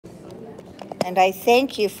And I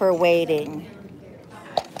thank you for waiting.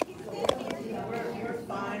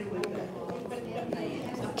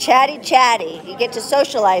 Chatty, chatty. You get to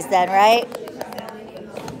socialize then, right?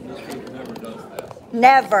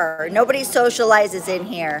 Never. Nobody socializes in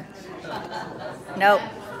here. Nope.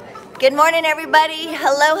 Good morning, everybody.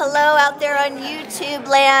 Hello, hello out there on YouTube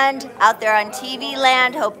land, out there on TV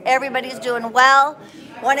land. Hope everybody's doing well.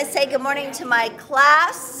 Want to say good morning to my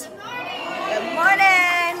class. Good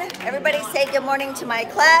morning. Everybody say good morning to my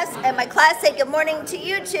class, and my class say good morning to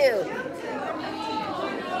you too.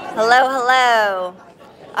 Hello, hello.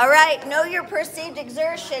 All right, know your perceived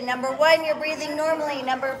exertion. Number 1, you're breathing normally.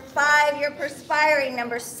 Number 5, you're perspiring.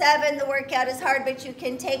 Number 7, the workout is hard, but you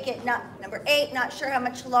can take it. Number 8, not sure how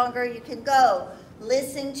much longer you can go.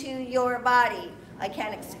 Listen to your body. I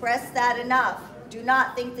can't express that enough. Do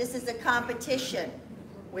not think this is a competition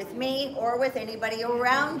with me or with anybody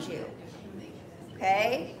around you.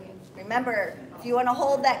 Okay? Remember, if you want to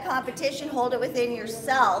hold that competition, hold it within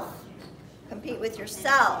yourself. Compete with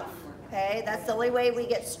yourself. Okay, that's the only way we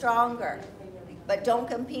get stronger. But don't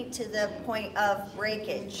compete to the point of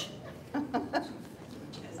breakage.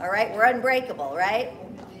 All right, we're unbreakable, right?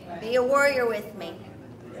 Be a warrior with me.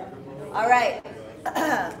 All right,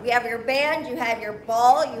 we have your band, you have your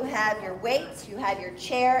ball, you have your weights, you have your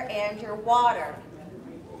chair, and your water.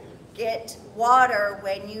 Get water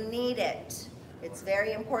when you need it. It's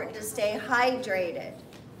very important to stay hydrated,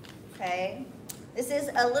 okay? This is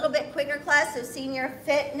a little bit quicker class, so Senior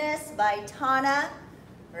Fitness by Tona,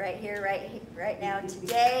 right here, right now,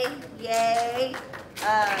 today, yay.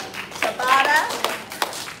 Tabata,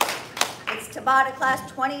 it's Tabata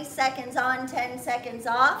class, 20 seconds on, 10 seconds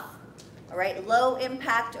off. All right, low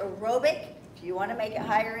impact aerobic. If you want to make it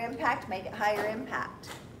higher impact, make it higher impact.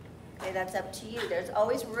 Okay, that's up to you. There's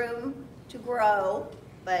always room to grow,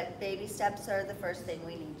 but baby steps are the first thing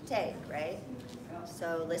we need to take, right?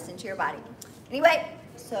 So listen to your body. Anyway,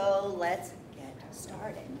 so let's get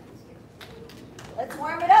started. Let's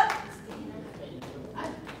warm it up.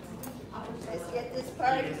 Let's get this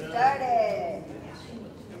party started.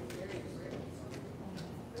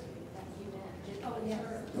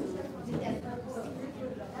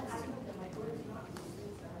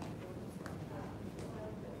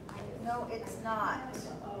 No, it's not.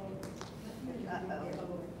 Uh-oh.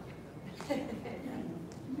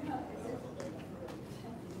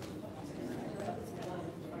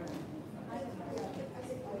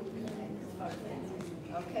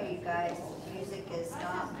 Okay, you guys, music is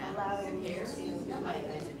not allowing you to.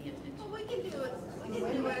 Well, we can do it. We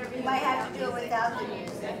can do whatever. You might have to do it without the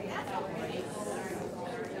music.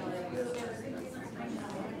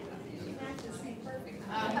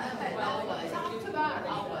 Talk to God.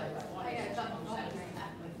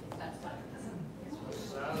 That's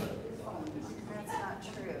not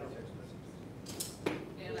true.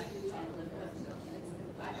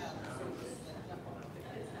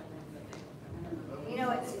 You know,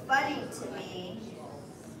 it's funny to me.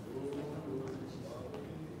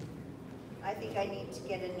 I think I need to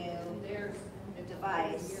get a new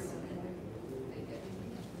device.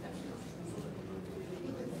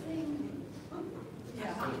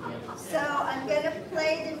 So I'm going to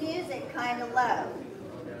play the music kind of low.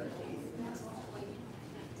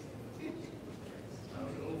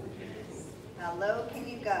 How low can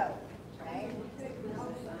you go, right?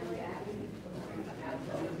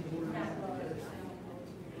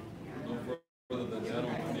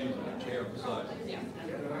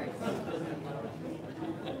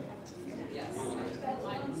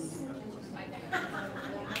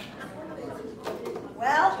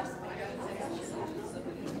 Well,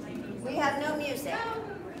 we have no music.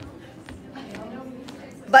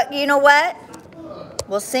 But you know what?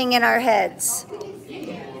 We'll sing in our heads.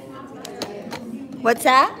 What's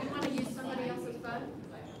that?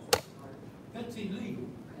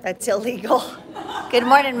 That's illegal. Good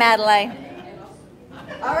morning, Madeline.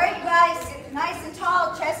 All right, you guys, nice and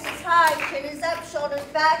tall, chest is high, chin is up, shoulders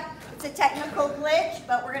back. It's a technical glitch,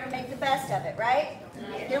 but we're going to make the best of it, right?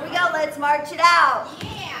 Here we go, let's march it out.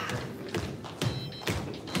 Yeah.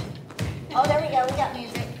 Oh, there we go, we got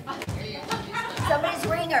music. Somebody's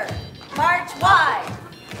ringer. March wide.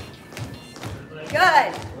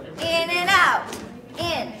 Good. In and out.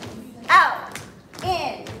 In, out,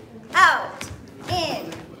 in, out,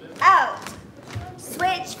 in, out.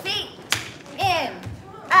 Switch feet. In,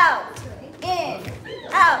 out, in,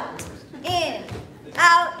 out, in,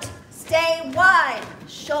 out. Stay wide.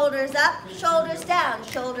 Shoulders up, shoulders down,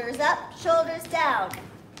 shoulders up, shoulders down.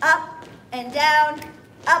 Up and down,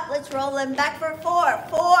 up. Let's roll them back for 4.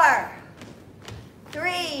 4,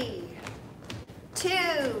 3,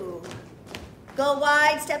 2, Go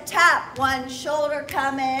wide, step tap. One shoulder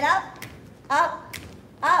coming up, up,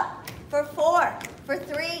 up. For 4, for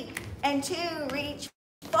 3, and 2. Reach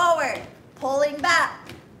forward, pulling back.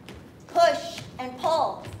 Push and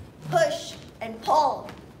pull, push and pull.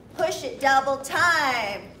 Push it double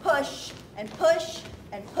time. Push and push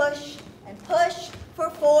and push and push. For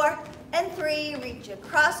 4 and 3, reach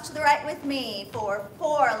across to the right with me. For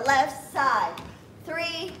 4, left side.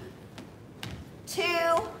 3, 2,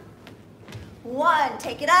 1.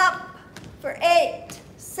 Take it up. For 8,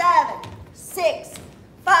 7, 6,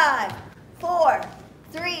 5, 4,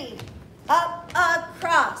 3. Up,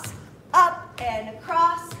 across, up and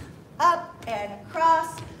across, up and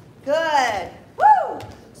across. Good. Woo!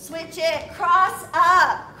 Switch it. Cross,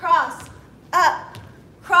 up, cross, up,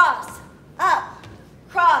 cross, up,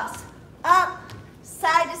 cross, up.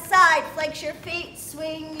 Side to side. Flex your feet.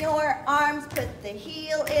 Swing your arms. Put the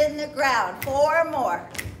heel in the ground. 4 more.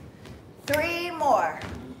 3 more.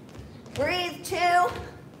 Breathe. 2,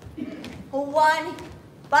 1.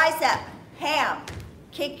 Bicep, ham.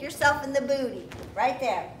 Kick yourself in the booty. Right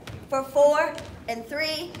there. For 4 and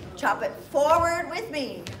 3, chop it forward with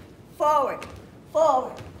me. Forward,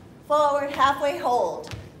 forward, forward, halfway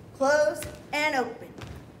hold. Close and open.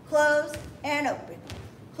 Close and open.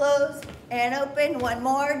 Close and open. 1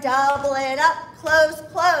 more. Double it up. Close,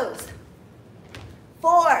 close.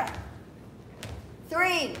 4,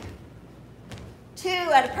 3, 2.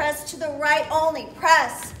 At a press to the right only.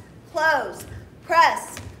 Press, close,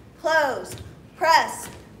 press, close, press,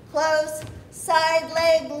 close. Side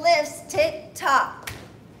leg lifts, tick tock.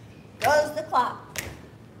 Goes the clock.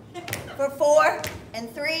 For 4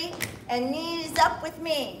 and 3, and knees up with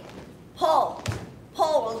me. Pull,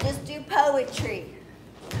 pull. We'll just do poetry.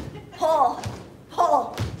 Pull,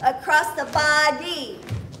 pull across the body.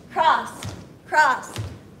 Cross, cross,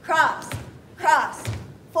 cross, cross.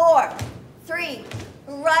 4, 3,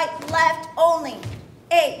 right, left only.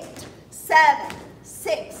 8, 7,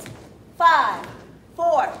 6, 5,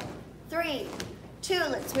 4, 3, 2.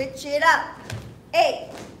 Let's switch it up. 8,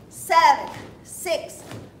 7, 6,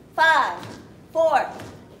 5, 4,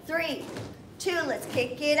 3, 2. Let's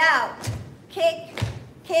kick it out. Kick,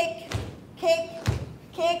 kick, kick,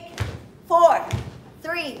 kick. 4,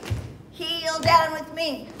 3. Heel down with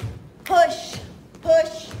me. Push,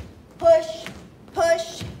 push, push,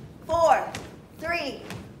 push. 4, 3.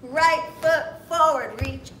 Right foot forward.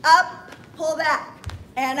 Reach up, pull back,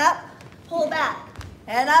 and up, pull back,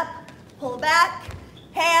 and up, pull back.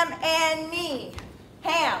 Ham and knee.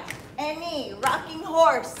 Ham and knee. Rocking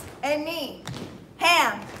horse and knee.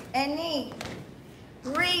 Ham and knee.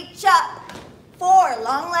 Reach up. 4,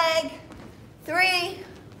 long leg. 3,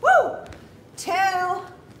 woo. 2,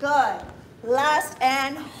 good. Last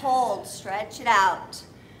and hold. Stretch it out.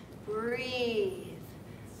 Breathe.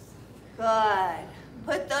 Good.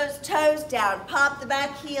 Put those toes down. Pop the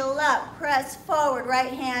back heel up. Press forward.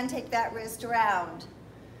 Right hand. Take that wrist around.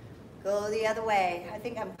 Go the other way. I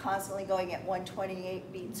think I'm constantly going at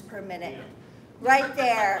 128 beats per minute. Right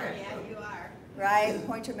there. Yeah, you are. Right?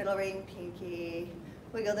 Point your middle ring, pinky.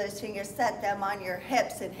 Wiggle those fingers. Set them on your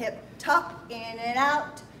hips and hip tuck. In and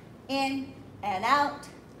out. In and out.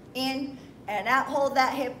 In and out. Hold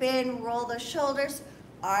that hip in. Roll the shoulders.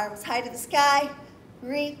 Arms high to the sky.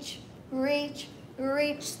 Reach, reach,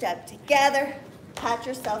 reach. Step together. Pat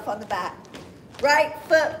yourself on the back. Right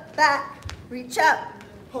foot back. Reach up.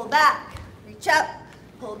 Pull back. Reach up.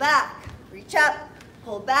 Pull back. Reach up.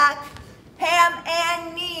 Pull back. Ham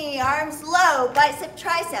and knee. Arms low. Bicep,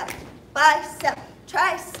 tricep. Bicep,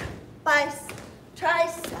 tricep. Bicep,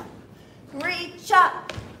 tricep. Reach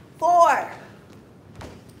up. 4,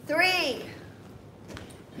 3.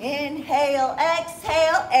 Inhale,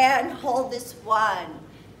 exhale, and hold this 1.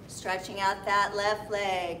 Stretching out that left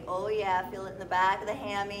leg. Oh yeah, feel it in the back of the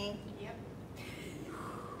hammy. Yep.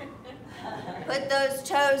 Put those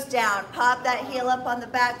toes down. Pop that heel up on the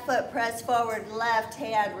back foot. Press forward, left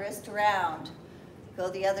hand, wrist around. Go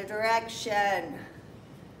the other direction.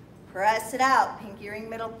 Press it out. Pinky ring,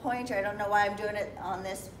 middle pointer. I don't know why I'm doing it on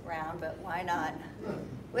this round, but why not?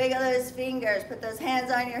 Wiggle those fingers. Put those hands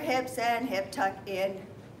on your hips and hip tuck in,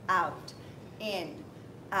 out, in,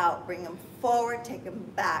 out. Bring them forward, take them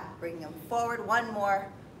back. Bring them forward. 1 more.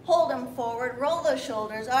 Hold them forward. Roll those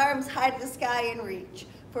shoulders. Arms high to the sky and reach.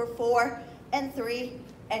 For 4 and 3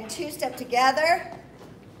 and 2. Step together.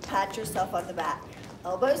 Pat yourself on the back.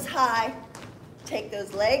 Elbows high. Take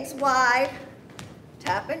those legs wide.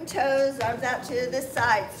 Tapping toes. Arms out to the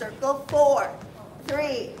side. Circle 4,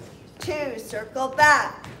 3, 2. Circle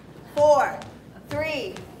back. 4,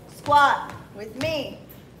 3. Squat with me.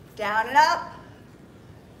 Down and up.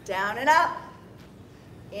 Down and up.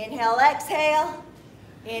 Inhale, exhale.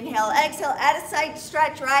 Inhale, exhale. Add a side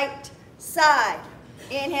stretch, right side.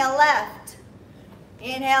 Inhale, left.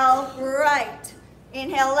 Inhale, right.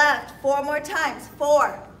 Inhale, left. 4 more times.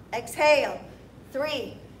 4. Exhale.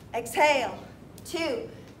 3. Exhale. 2.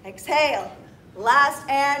 Exhale. Last,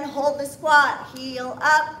 and hold the squat. Heel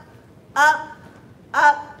up, up,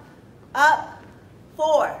 up, up.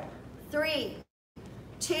 4, 3,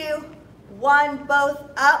 2, 1. Both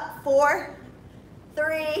up. 4,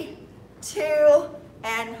 3, 2,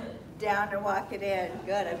 and down to walk it in.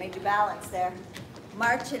 Good, I made you balance there.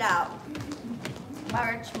 March it out.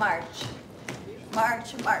 March, march.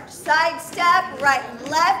 March, march. Side step, right and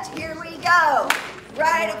left. Here we go.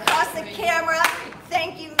 Right across the camera.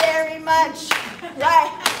 Thank you very much.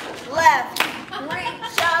 Right, left.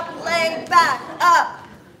 Reach up, leg back. Up,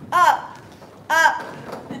 up, up,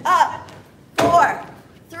 up. 4,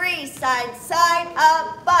 3, side, side,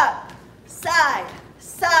 up, up. Side,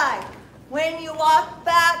 side. When you walk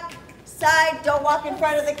back, side, don't walk in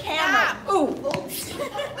front of the camera. Ooh.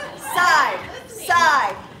 Side,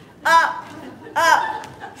 side, up, up,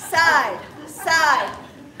 side, side,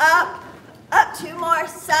 up, up. 2 more,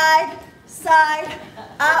 side, side,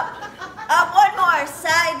 up, up. 1 more,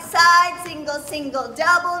 side, side, single, single,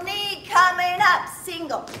 double. Knee coming up,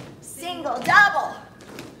 single, single, double.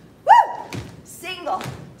 Woo! Single,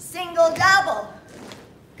 single, double.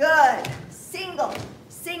 Good. Single,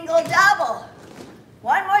 single, double.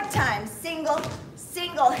 1 more time, single,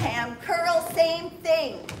 single, ham curl, same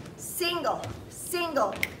thing. Single,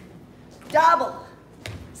 single, double,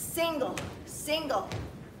 single, single,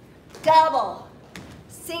 double,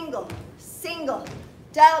 single, single,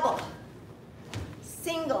 double,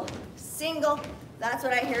 single, single. That's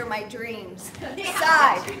what I hear in my dreams.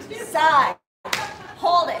 Side, side,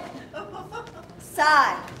 hold it.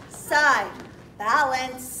 Side, side,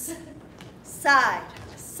 balance. Side,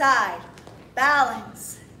 side,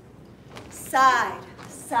 balance. Side,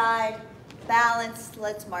 side, balance.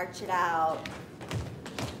 Let's march it out.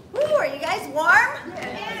 Woo, are you guys warm?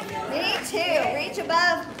 Me too. Reach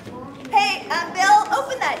above. Hey, Bill,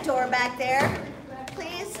 open that door back there,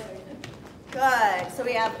 please. Good. So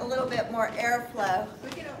we have a little bit more airflow.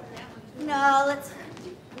 No,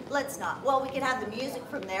 let's not. Well, we could have the music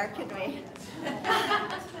from there, couldn't we?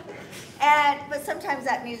 But sometimes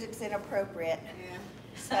that music's inappropriate.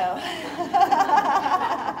 So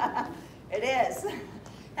it is.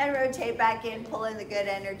 And rotate back in, pull in the good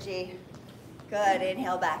energy. Good.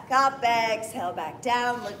 Inhale back up, exhale back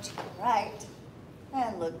down. Look to your right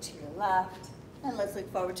and look to your left. And let's look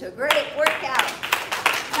forward to a great workout.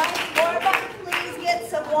 Nice warm up. Please get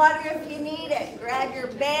some water if you need it. Grab your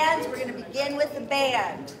bands. We're going to begin with the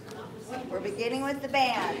band. We're beginning with the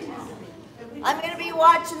band. I'm going to be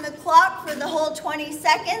watching the clock for the whole 20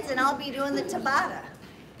 seconds, and I'll be doing the Tabata.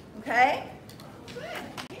 Okay?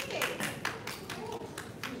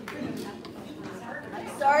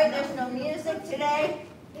 I'm sorry there's no music today.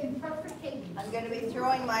 I'm going to be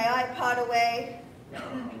throwing my iPod away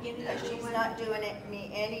because she's not doing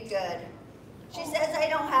me any good. She says I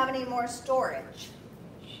don't have any more storage.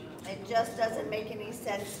 It just doesn't make any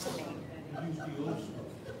sense to me.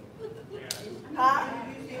 Huh?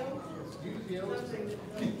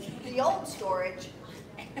 The old storage.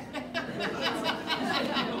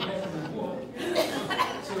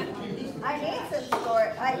 I need some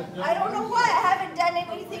storage. I don't know why. I haven't done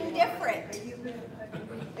anything different.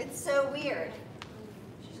 It's so weird.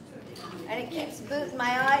 And it keeps booting my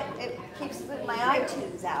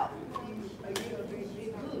iTunes out.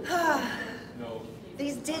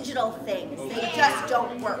 These digital things, they just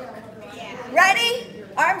don't work. Ready?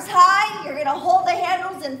 Arms high. You're going to hold the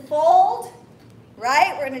handles and fold.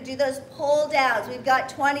 Right? We're going to do those pull downs. We've got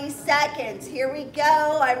 20 seconds. Here we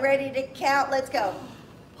go. I'm ready to count. Let's go.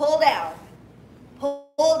 Pull down.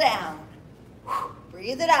 Pull down.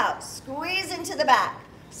 Breathe it out. Squeeze into the back.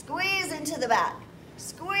 Squeeze into the back.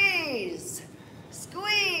 Squeeze.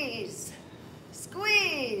 Squeeze.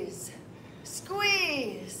 Squeeze.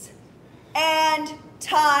 Squeeze. And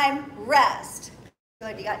time. Rest.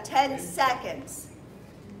 Good. You got 10 seconds.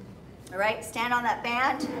 All right. Stand on that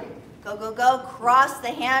band. Go, go, go. Cross the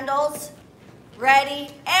handles. Ready,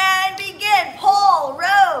 and begin. Pull,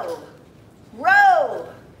 row, row,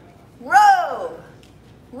 row,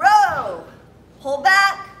 row. Pull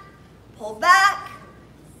back, pull back,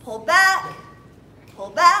 pull back, pull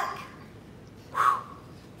back.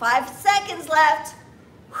 5 seconds left.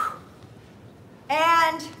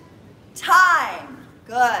 And time.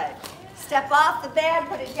 Good. Step off the band,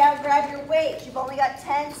 put it down, grab your weights. You've only got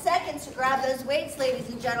 10 seconds to grab those weights, ladies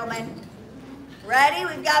and gentlemen. Ready?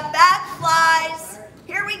 We've got back flies.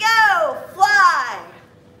 Here we go. Fly,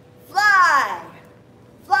 fly,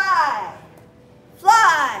 fly,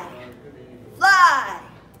 fly, fly,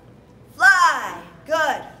 fly.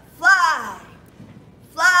 Good. Fly,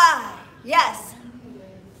 fly. Yes.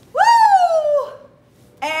 Woo!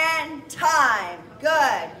 And time.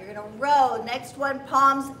 Good. You're going to row. Next one,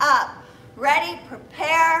 palms up. Ready?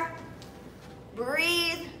 Prepare.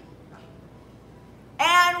 Breathe.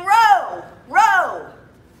 And row. Row.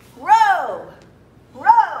 Row.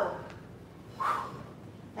 Row.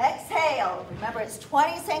 Exhale. Remember, it's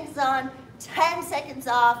 20 seconds on, 10 seconds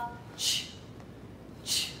off.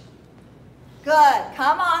 Good.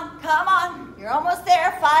 Come on. Come on. You're almost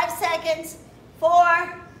there. 5 seconds.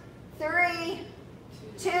 4, 3,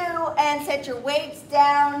 2, and set your weights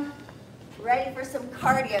down. Ready for some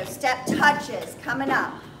cardio. Step touches coming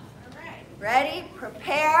up. Ready?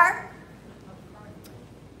 Prepare.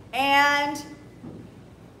 And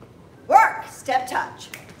work. Step touch.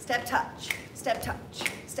 Step touch. Step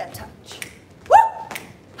touch. Step touch. Woo!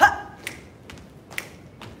 Huh.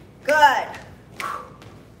 Good.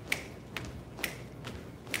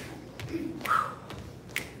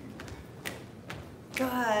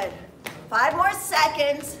 Good. 5 more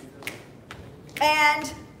seconds.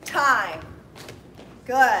 And time.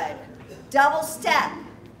 Good. Double step.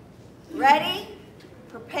 Ready?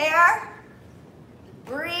 Prepare.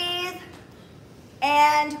 Breathe.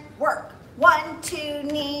 And work. 1, 2,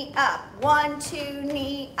 knee up. 1, 2,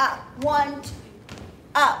 knee up. 1, 2,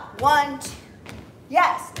 up. 1, 2.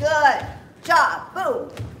 Yes, good job. Boom.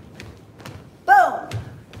 Boom.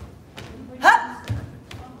 Hup.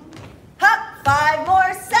 Hup. 5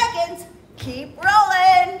 more seconds. Keep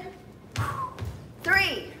rolling.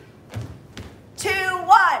 3, 2,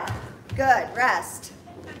 1. Good. Rest.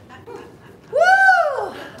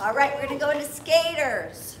 Woo! All right, we're going to go into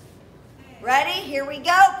skaters. Ready? Here we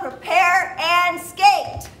go. Prepare and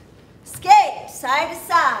skate. Skate side to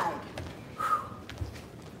side.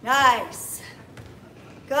 Nice.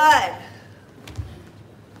 Good.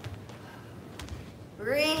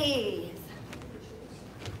 Breathe.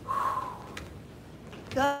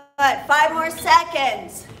 Good. 5 more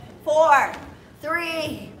seconds. 4,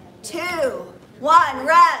 3, 2, 1.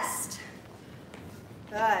 Rest.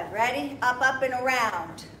 Good. Ready? Up, up, and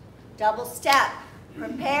around. Double step.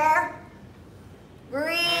 Prepare.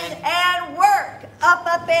 Breathe and work. Up,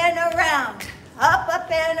 up, and around. Up, up,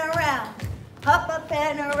 and around. Up, up,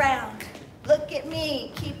 and around. Look at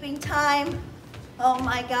me, keeping time. Oh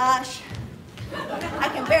my gosh. I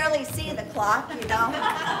can barely see the clock, you know.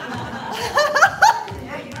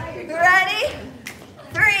 Ready?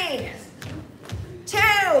 3, 2,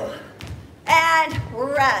 and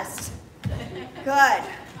rest. Good.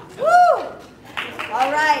 Woo!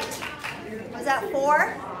 All right. Was that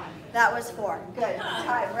 4? That was 4. Good.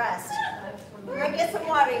 Time, rest. We're going to get some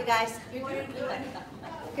water, you guys.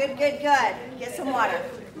 Good, good, good. Get some water.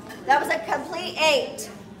 That was a complete 8.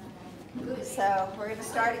 So we're going to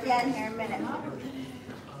start again here in a minute.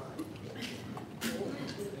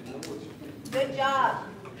 Good job.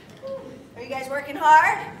 Are you guys working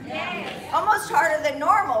hard? Yes. Almost harder than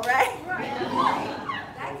normal, right?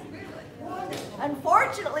 That's good.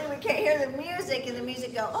 Unfortunately, we can't hear the music, and the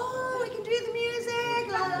music go, oh, we can do the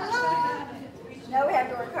music, la la la. Now we have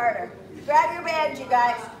to work harder. Grab your bands, you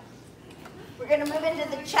guys. We're going to move into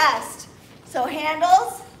the chest. So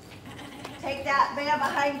handles, take that band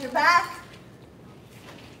behind your back.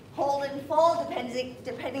 Hold and fold,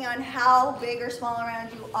 depending on how big or small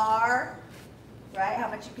around you are, right? How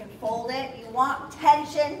much you can fold it. You want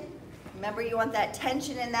tension. Remember, you want that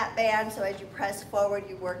tension in that band, so as you press forward,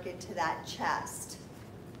 you work into that chest.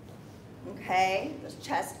 Okay, those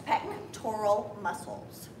chest pectoral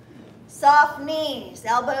muscles. Soft knees,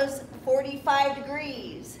 elbows 45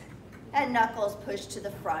 degrees, and knuckles push to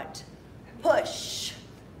the front. Push,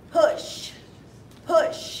 push,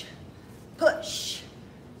 push, push.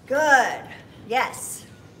 Good. Yes.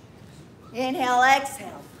 Inhale,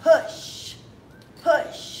 exhale. Push,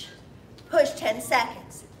 push, push. 10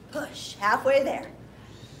 seconds. Push. Halfway there.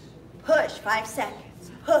 Push. 5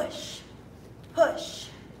 seconds. Push, push.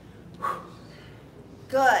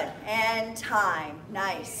 Good. And time.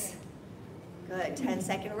 Nice. Good.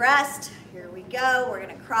 10-second rest. Here we go. We're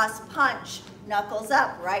going to cross punch. Knuckles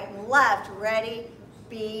up, right and left. Ready?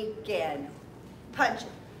 Begin. Punch it,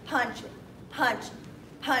 punch it, punch it.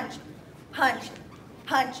 Punch, punch,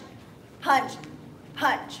 punch, punch,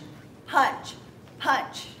 punch, punch,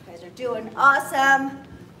 punch. You guys are doing awesome.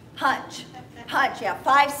 Punch, punch. Yeah,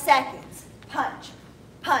 5 seconds. Punch,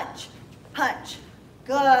 punch, punch.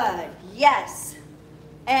 Good. Yes.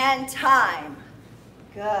 And time.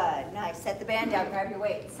 Good. Nice. Set the band down. Grab your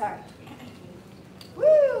weight. Sorry.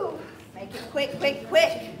 Woo. Make it quick, quick,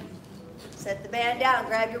 quick. Set the band down,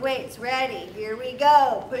 grab your weights, ready, here we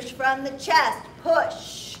go. Push from the chest,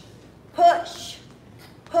 push, push,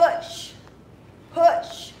 push,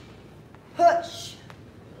 push, push.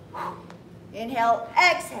 Inhale,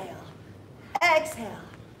 exhale, exhale,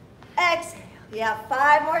 exhale. You have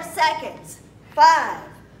 5 more seconds. 5,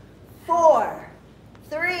 4,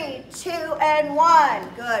 3, 2, and 1.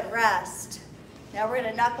 Good, rest. Now we're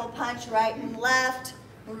gonna knuckle punch right and left.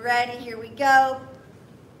 Ready, here we go.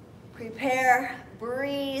 Prepare,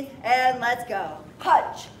 breathe, and let's go.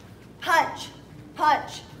 Punch, punch,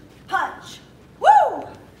 punch, punch. Woo!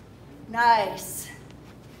 Nice.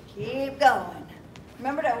 Keep going.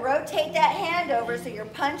 Remember to rotate that hand over so you're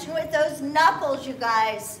punching with those knuckles, you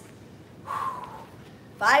guys.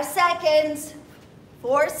 5 seconds,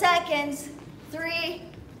 4 seconds, 3,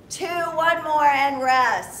 2, 1 more, and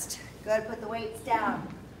rest. Good, put the weights down.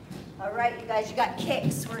 All right, you guys, you got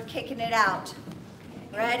kicks. We're kicking it out.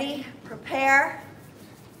 Ready? Prepare.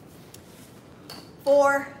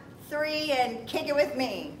 4, 3, and kick it with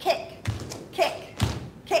me. Kick, kick,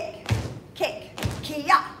 kick, kick,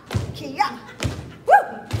 kia, kia. Woo!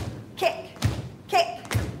 Kick, kick,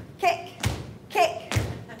 kick, kick,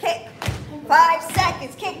 kick. 5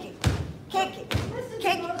 seconds, kicking, kicking,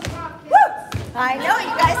 kicking. Woo! I know,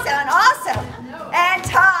 you guys sound awesome. And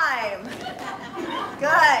time.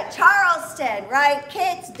 Good. Charleston, right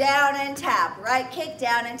kick, down and tap. Right kick,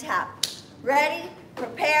 down and tap. Ready,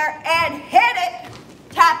 prepare, and hit it.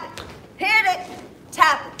 Tap it. Hit it.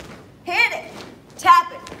 Tap it. Hit it.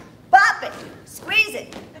 Tap it. Bop it. Squeeze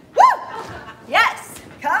it. Woo! Yes.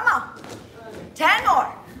 Come on. 10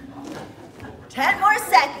 more. 10 more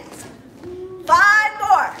seconds. 5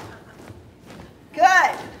 more.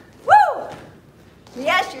 Good. Woo!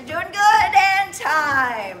 Yes, you're doing good, and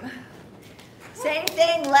time. Same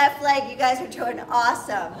thing, left leg, you guys are doing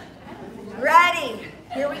awesome. Ready,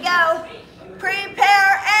 here we go.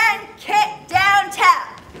 Prepare and kick down,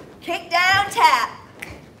 tap. Kick down, tap.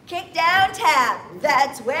 Kick down, tap.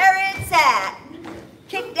 That's where it's at.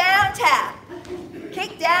 Kick down, tap.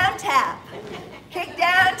 Kick down, tap. Kick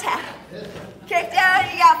down, tap. Kick down,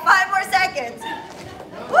 you got 5 more seconds.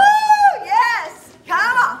 Woo, yes,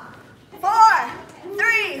 come on. 4,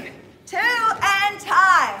 3, 2, and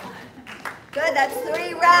time. Good, that's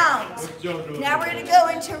 3 rounds. Now we're gonna go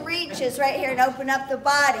into reaches right here and open up the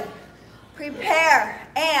body. Prepare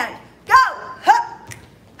and go. Hup,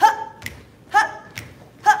 hup, hup,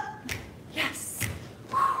 hup. Yes.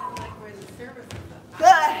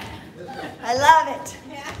 Good. I love it.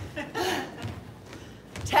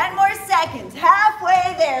 10 more seconds.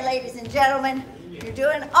 Halfway there, ladies and gentlemen. You're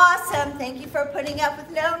doing awesome. Thank you for putting up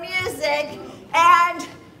with no music. And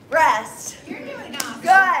rest. You're doing awesome.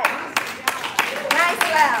 Good. Nice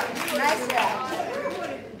round. Nice round.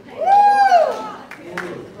 Woo!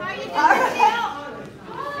 How you doing, All right.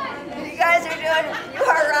 You guys are doing, you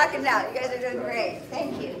are rocking out. You guys are doing great.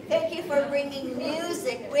 Thank you. Thank you for bringing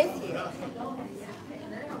music with you.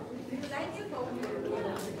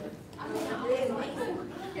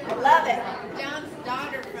 I love it. John's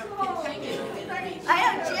daughter from Kentucky. I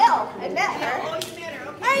am Jill. I met her. Oh, you met her.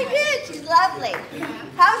 Okay. I did. She's lovely.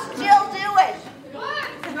 How's Jill doing?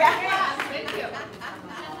 Good. Yeah. Thank you.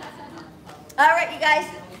 All right, you guys,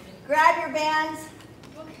 grab your bands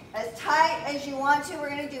as tight as you want to. We're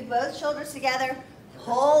going to do both shoulders together,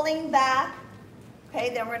 pulling back. Okay,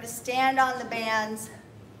 then we're going to stand on the bands.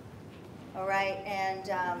 All right, and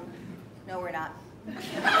no, we're not.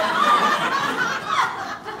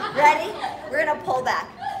 Ready? We're going to pull back.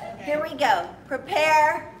 Here we go.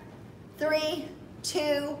 Prepare. 3,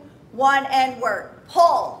 2, 1, and work.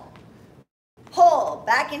 Pull. Pull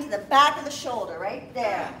back into the back of the shoulder, right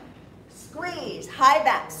there. Squeeze, high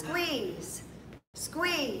back, squeeze,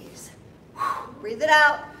 squeeze. Breathe it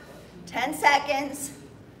out. 10 seconds.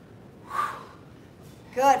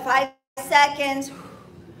 Good, 5 seconds.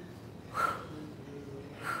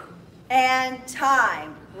 And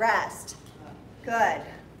time, rest. Good,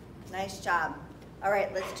 nice job. All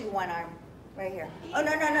right, let's do one arm, right here. Oh,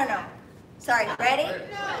 no, no, no, no. Sorry, ready?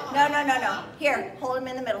 No, no, no, no. Here, hold him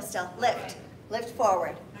in the middle still. Lift, lift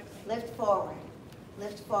forward, lift forward.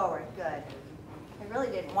 Lift forward, good. I really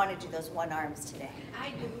didn't want to do those one arms today. I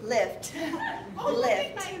do. Lift,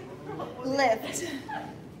 lift, lift,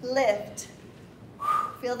 lift.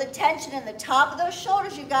 Feel the tension in the top of those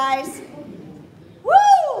shoulders, you guys.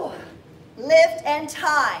 Woo! Lift and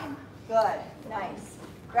time. Good, nice.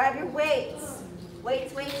 Grab your weights.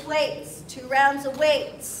 Weights, weights, weights. 2 rounds of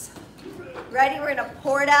weights. Ready? We're gonna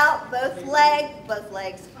pour it out. Both legs, both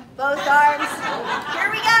arms. Here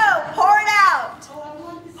we go. Pour it out.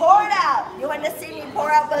 Pour it out. You want to see me pour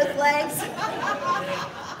out both legs?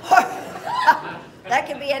 That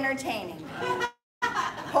could be entertaining.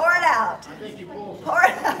 Pour it out. Pour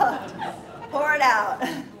it out. Pour it out.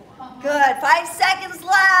 Good. 5 seconds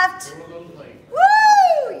left.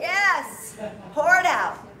 Woo! Yes. Pour it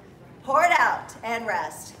out. Pour it out and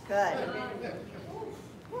rest. Good.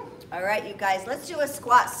 All right, you guys, let's do a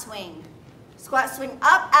squat swing. Squat swing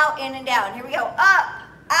up, out, in, and down. Here we go. Up,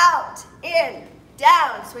 out, in,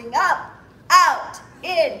 down. Swing up, out,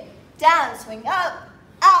 in, down. Swing up,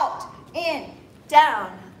 out, in,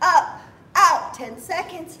 down, up, out. 10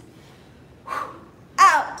 seconds.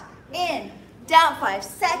 Out, in, down. 5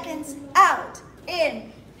 seconds. Out,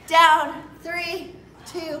 in, down. 3,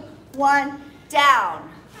 2, 1, down.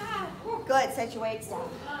 Good. Set your weights down.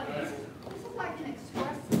 This is like an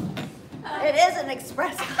express. It is an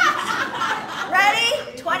express.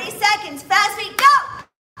 Ready? 20 seconds. Fast feet, go!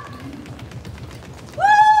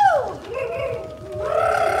 Woo!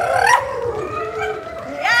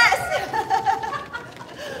 Yes!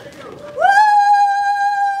 Woo!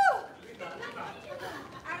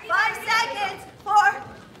 5 seconds. 4,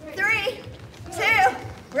 3,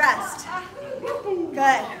 2, rest.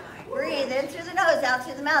 Good. Breathe in through the nose, out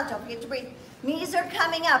through the mouth. Don't forget to breathe. Knees are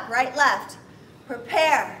coming up, right, left.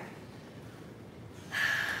 Prepare.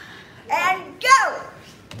 And go.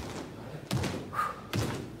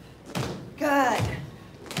 Good.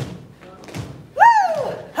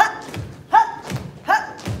 Woo! Hup, hup,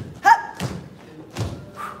 hup, hup.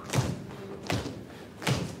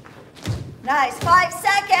 Nice. 5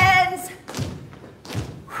 seconds.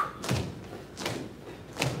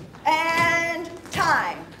 And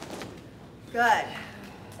time. Good.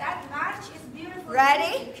 That march is beautiful.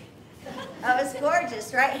 Ready? That was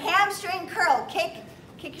gorgeous, right? Hamstring curl.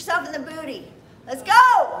 Kick yourself in the booty. Let's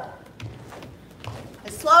go.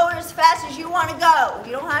 As slow or as fast as you want to go.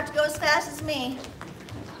 You don't have to go as fast as me.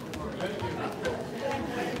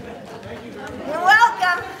 You're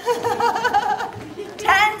welcome.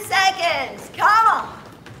 10 seconds. Come on.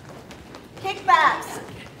 Kickbacks,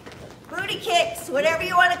 booty kicks, whatever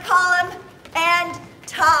you want to call them, and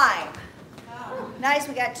time. Nice,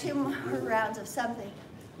 we got 2 more rounds of something.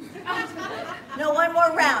 No, 1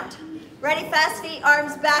 more round. Ready, fast feet,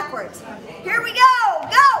 arms backwards. Here we go,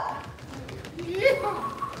 go!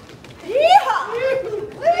 Yeehaw!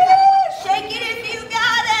 Woo! Shake it if you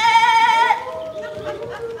got it!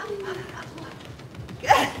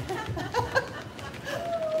 Good.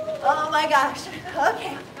 Oh my gosh,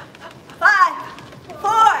 okay. 5,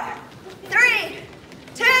 4, 3,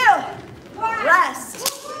 2, rest.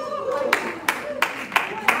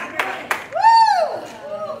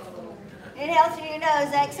 Inhale through your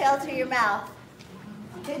nose, exhale through your mouth.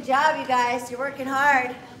 Good job, you guys. You're working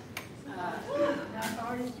hard.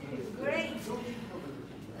 Great.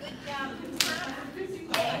 Good job.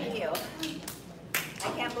 Thank you. I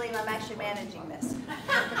can't believe I'm actually managing this.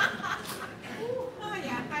 Oh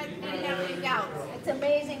yeah, I didn't have any doubts. It's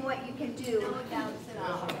amazing what you can do. No doubts at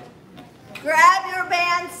all. Grab your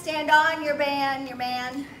band, stand on your band, your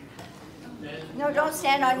man. No, don't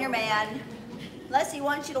stand on your man. Unless he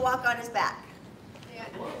wants you to walk on his back.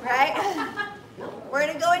 Right? We're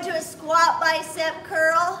going to go into a squat bicep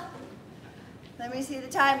curl. Let me see the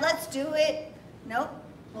time. Let's do it. Nope.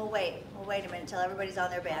 We'll wait. We'll wait a minute until everybody's on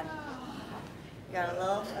their band. You got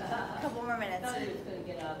a couple more minutes.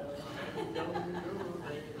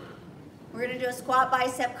 We're going to do a squat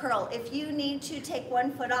bicep curl. If you need to, take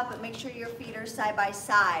 1 foot off, but make sure your feet are side by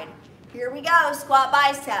side. Here we go. Squat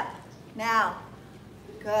bicep. Now.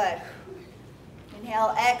 Good.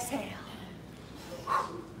 Inhale, exhale.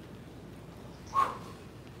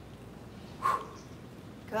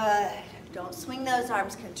 Good. Don't swing those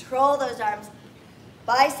arms. Control those arms.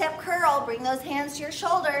 Bicep curl. Bring those hands to your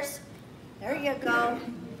shoulders. There you go.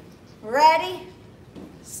 Ready,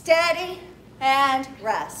 steady, and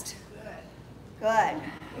rest. Good.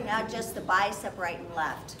 Now just the bicep right and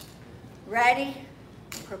left. Ready,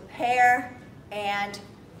 prepare, and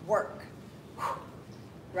work.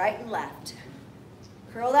 Right and left.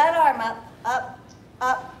 Curl that arm up, up,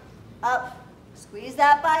 up, up. Squeeze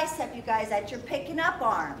that bicep, you guys. That's your picking up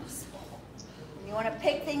arms. When you want to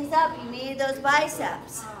pick things up, you need those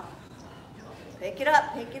biceps. Pick it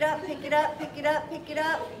up, pick it up, pick it up, pick it up, pick it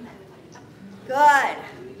up. Good.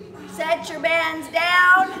 Set your bands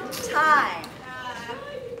down. Time.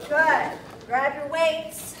 Good. Grab your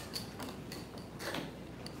weights.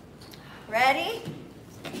 Ready?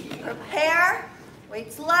 Prepare.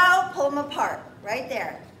 Weights low. Pull them apart. Right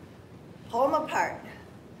there. Pull them apart.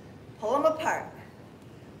 Pull them apart.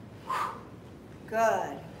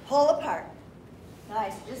 Good. Pull apart.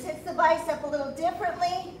 Nice. Just hits the bicep a little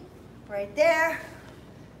differently. Right there.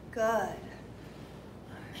 Good.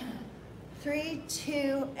 3,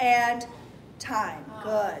 2, and time.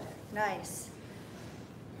 Good. Nice.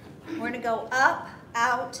 We're going to go up,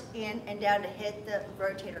 out, in, and down to hit the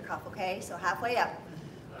rotator cuff, okay? So halfway up.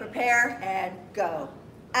 Prepare and go.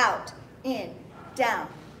 Out, in, down,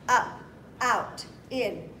 up, out,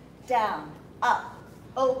 in, down, up,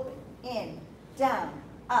 open, in, down,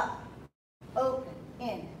 up, open,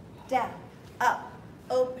 in, down, up,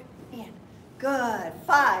 open, in. Good.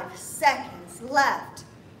 5 seconds left.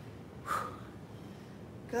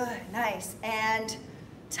 Good. Nice. And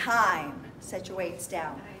time. Set your weights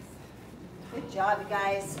down. Good job, you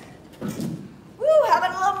guys. Woo,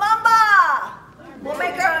 having a little mamba. We'll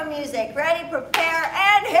make our own music. Ready, prepare,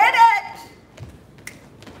 and hit it.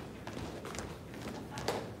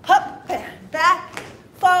 Up and back,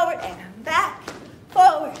 forward and back,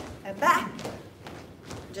 forward and back.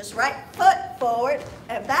 Just right foot forward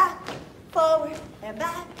and back, forward and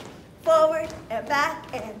back, forward and back,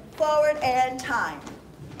 and forward, and time.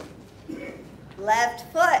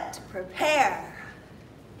 Left foot, prepare.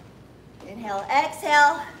 Inhale,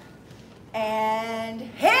 exhale, and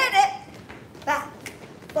hit it. Back,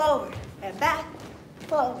 forward, and back,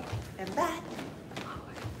 forward, and back,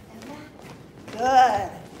 forward, and back.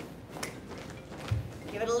 Good.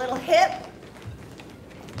 Give it a little hip.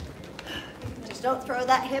 Just don't throw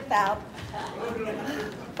that hip out.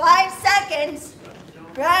 5 seconds.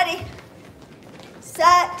 Ready,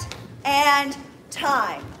 set, and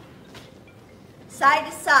time. Side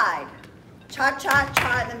to side.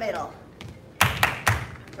 Cha-cha-cha in the middle.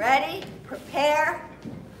 Ready, prepare,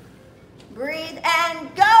 breathe,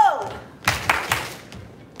 and go.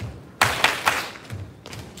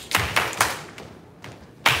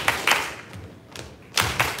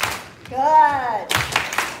 Good.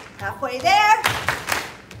 Halfway there.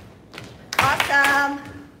 Awesome.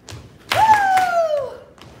 Woo!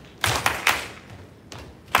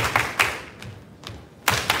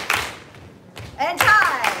 And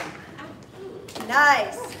time.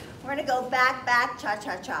 Nice. We're going to go back, back,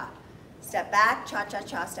 cha-cha-cha. Step back,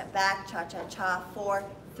 cha-cha-cha, step back, cha-cha-cha. 4,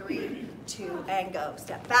 3, 2, and go.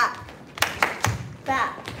 Step back,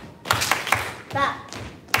 back, back.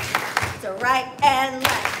 So right and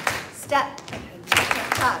left. Step,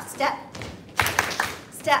 cha-cha-cha, step,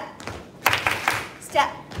 step,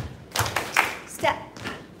 step, step.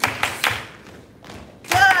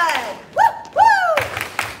 Good. Woo, woo.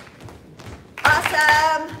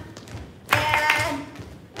 Awesome. And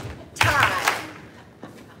time.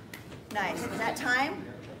 Nice. Is that time?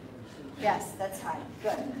 Yes, that's time.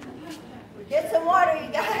 Good. Get some water,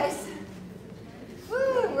 you guys.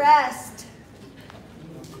 Woo, rest.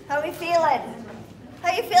 How are we feeling?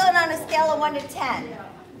 How you feeling on a scale of 1 to 10?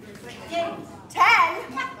 10?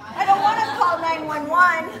 I don't want to call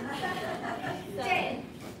 911. 10.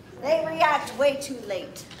 They react way too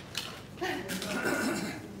late.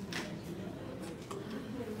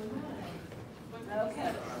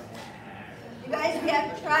 Okay. You guys, we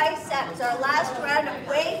have triceps, our last round of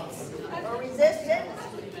weights or resistance.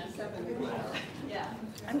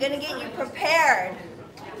 I'm going to get you prepared.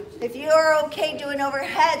 If you are okay doing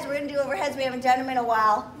overheads, we're going to do overheads. We haven't done them in a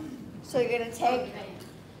while. So you're going to take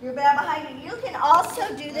your band behind you. You can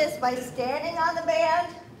also do this by standing on the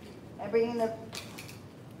band and bringing the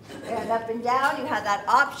band up and down. You have that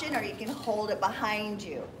option, or you can hold it behind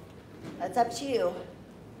you. That's up to you.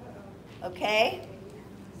 Okay?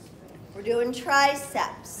 We're doing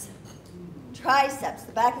triceps. Triceps,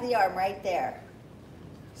 the back of the arm right there.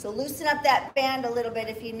 So loosen up that band a little bit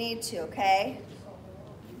if you need to, okay?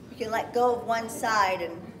 You can let go of one side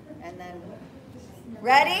and then,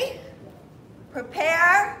 ready?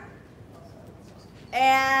 Prepare,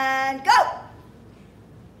 and go.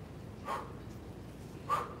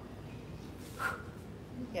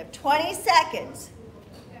 You have 20 seconds.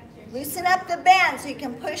 Loosen up the band so you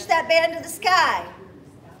can push that band to the sky.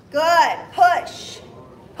 Good. Push,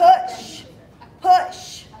 push,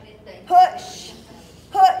 push, push,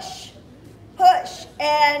 push, push,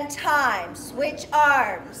 and time. Switch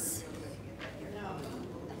arms.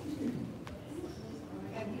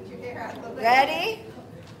 Ready?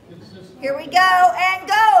 Here we go, and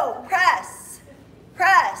go. Press,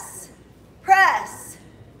 press, press,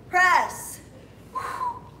 press,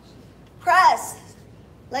 press.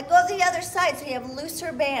 Let go of the other side so you have a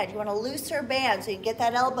looser band. You want a looser band so you can get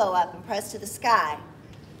that elbow up and press to the sky.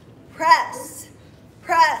 Press,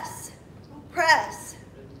 press, press,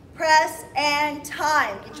 press, and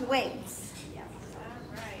time. Get your weights.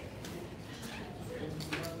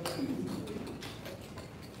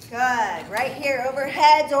 Good. Right here,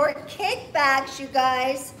 overheads or kickbacks, you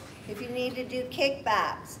guys, if you need to do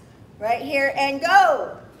kickbacks. Right here, and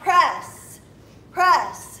go. Press,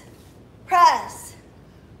 press, press.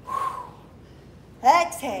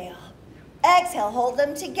 Exhale, exhale, hold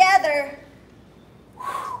them together.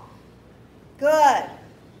 Good.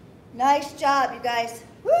 Nice job, you guys.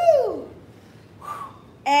 Woo!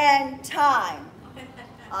 And time.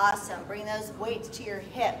 Awesome. Bring those weights to your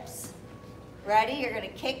hips. Ready? You're going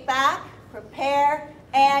to kick back, prepare,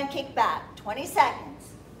 and kick back. 20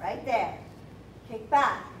 seconds. Right there. Kick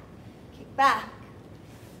back. Kick back.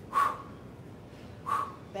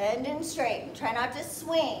 Bend and straighten. Try not to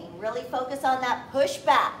swing. Really focus on that push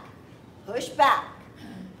back. Push back.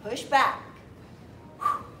 Push back.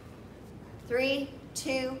 3,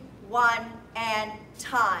 2, 1, and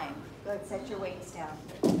time. Good. Set your weights down.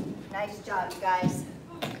 Nice job, you guys.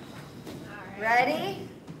 Ready?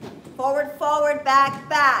 Forward, forward, back,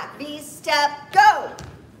 back. V-step, go.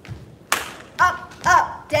 Up,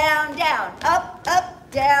 up, down, down. Up, up,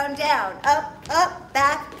 down, down. Up, up,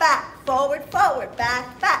 back, back. Forward, forward,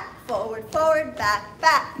 back, back. Forward, forward, back,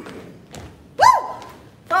 back. Woo!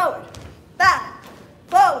 Forward, back,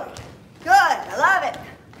 forward. Good. I love it.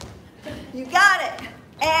 You got it.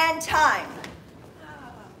 And time.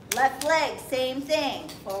 Left leg, same thing.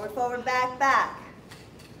 Forward, forward, back, back.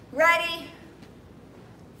 Ready?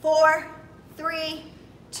 4, 3,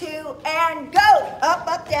 2, and go. Up,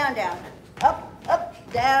 up, down, down. Up,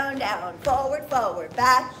 up, down, down. Forward, forward,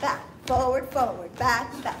 back, back. Forward, forward,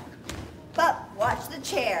 back, back. Up, watch the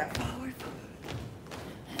chair. Forward,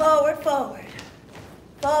 forward. Forward, forward.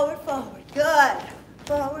 Forward, forward. Good.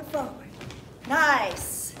 Forward, forward.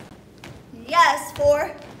 Nice. Yes,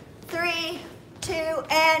 4, 3, 2,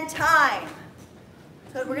 and time.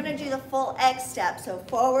 So we're going to do the full X step. So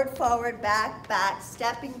forward, forward, back, back,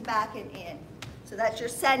 stepping back and in. So that's your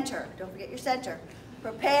center. Don't forget your center.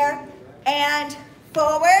 Prepare and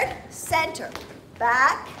forward, center,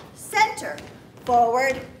 back, center,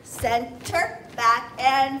 forward, center, back,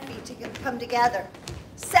 and feet come together.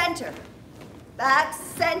 Center, back,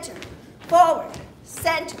 center, forward,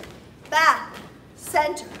 center, back,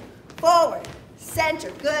 center, forward,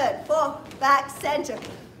 center. Good. Forward, back, center,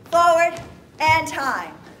 forward, and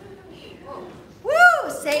time. Woo!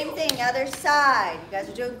 Same thing, other side. You guys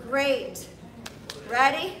are doing great.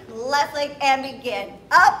 Ready? Left leg and begin.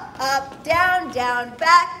 Up, up, down, down,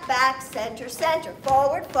 back, back, center, center.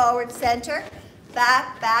 Forward, forward, center,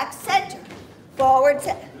 back, back, center. Forward,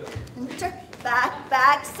 center, back,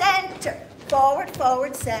 back, center. Forward,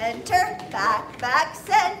 forward, center, back, back,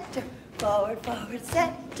 center. Forward, forward,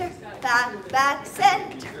 center, back, back,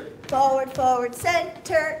 center. Forward, forward,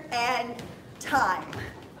 center, and time.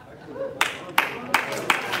 Good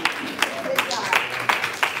job.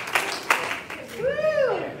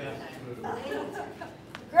 Woo!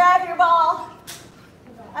 Grab your ball.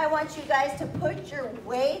 I want you guys to put your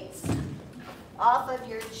weights off of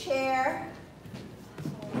your chair.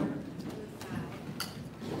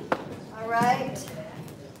 All right.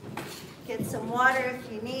 Get some water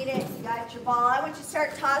if you need it. You got your ball. I want you to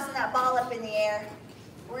start tossing that ball up in the air.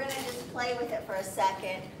 We're going to just play with it for a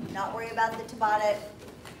second. Not worry about the Tabata.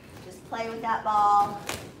 Just play with that ball.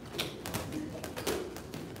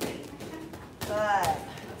 Good.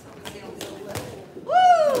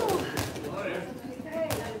 Woo!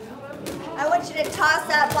 I want you to toss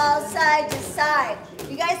that ball side to side.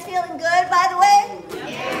 You guys feeling good, by the way?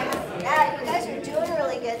 Yes. Yeah, you guys are doing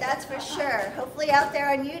really good, that's for sure. Hopefully out there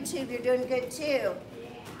on YouTube, you're doing good too.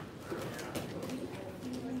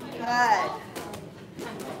 Good.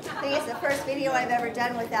 I think it's the first video I've ever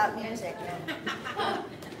done without music.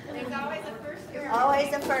 There's always a first.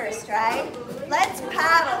 Always a first, right? Let's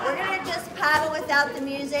paddle. We're going to just paddle without the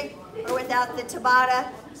music or without the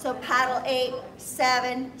Tabata. So paddle 8,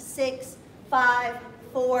 7, 6, 5,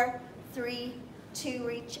 4, 3, 2,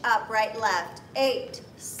 reach up, right, left. 8,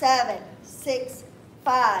 7, 6,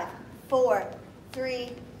 5, 4,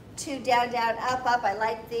 3, 2, down, down, up, up. I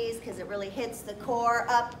like these because it really hits the core.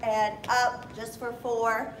 Up and up, just for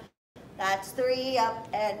 4. That's 3, up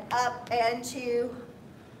and 2.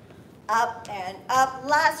 Up and up.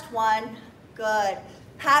 Last one. Good.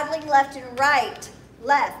 Paddling left and right.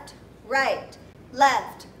 Left, right,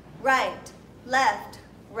 left, right, left,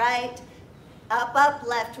 right. Up, up,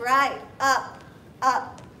 left, right. Up,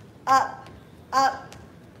 up, up, up,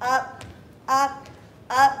 up, up,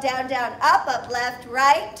 up, down, down. Up, up, left,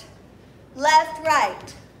 right, left,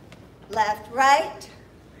 right, left, right,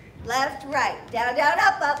 left, right. Down, down,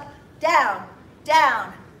 up, down,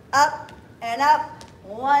 down, up and up.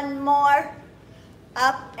 One more,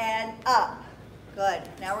 up and up. Good.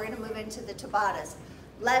 Now we're going to move into the Tabatas.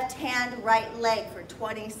 Left hand, right leg for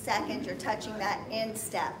 20 seconds. You're touching that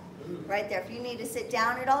instep right there. If you need to sit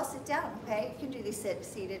down at all, sit down, okay? You can do these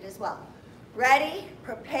seated as well. Ready?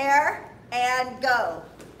 Prepare and go.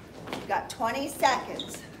 You've got 20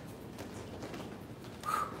 seconds.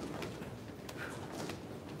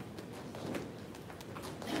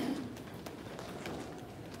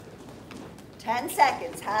 10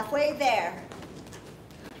 seconds, halfway there.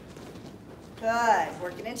 Good,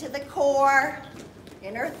 working into the core,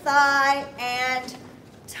 inner thigh, and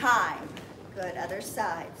time. Good, other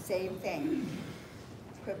side, same thing.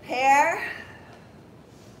 Prepare,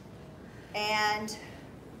 and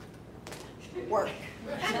work.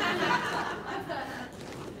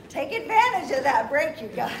 Take advantage of that break, you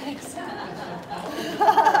guys.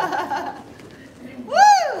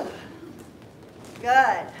 Woo!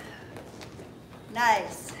 Good.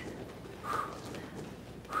 Nice.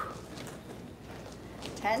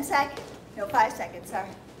 10 seconds. No, 5 seconds, sorry.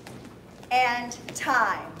 And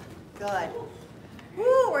time. Good.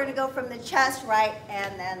 Woo, we're going to go from the chest, right,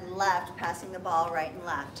 and then left, passing the ball right and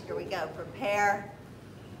left. Here we go. Prepare,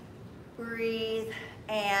 breathe,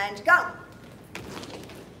 and go.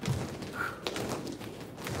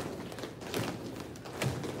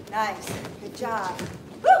 Nice. Good job.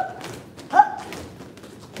 Woo! Up.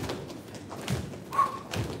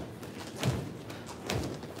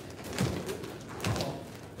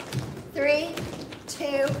 3,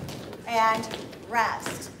 2, and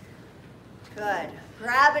rest. Good.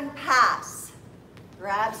 Grab and pass.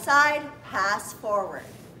 Grab side, pass forward.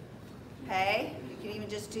 Okay? You can even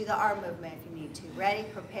just do the arm movement if you need to. Ready?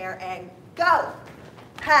 Prepare and go.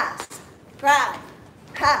 Pass, grab,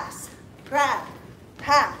 pass, grab,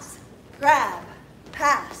 pass, grab,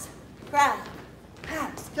 pass, grab,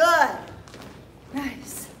 pass. Good.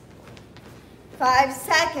 Nice. 5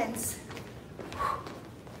 seconds.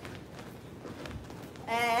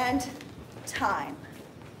 And time.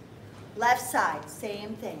 Left side,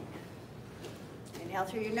 same thing. Inhale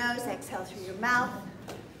through your nose, exhale through your mouth.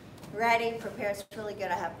 Ready, prepare, it's really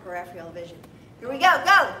good. I have peripheral vision. Here we go,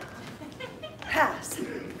 go. Pass,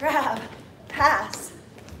 grab, pass.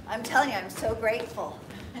 I'm telling you, I'm so grateful.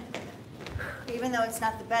 Even though it's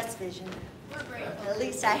not the best vision, We're grateful. at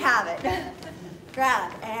least I have it.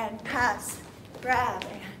 Grab and pass, grab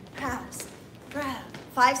and pass, grab.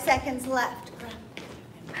 5 seconds left. Grab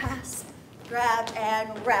and pass, grab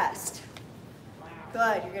and rest.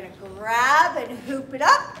 Good, you're gonna grab and hoop it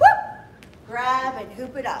up. Whoop. Grab and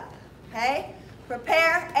hoop it up, okay?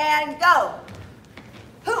 Prepare and go.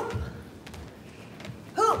 Hoop.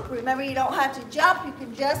 Hoop. Remember, you don't have to jump. You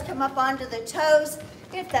can just come up onto the toes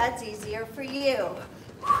if that's easier for you.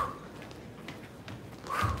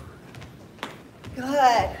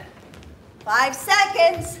 Good. 5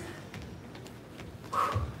 seconds.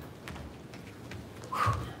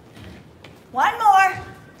 One more.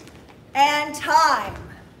 And time.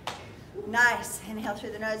 Nice. Inhale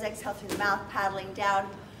through the nose, exhale through the mouth, paddling down,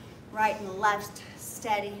 right and left,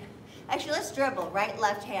 steady. Actually, let's dribble, right,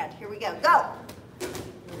 left hand. Here we go. Go.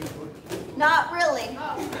 Not really.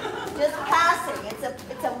 Just passing.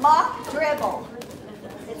 It's a mock dribble.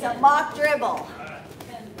 It's a mock dribble.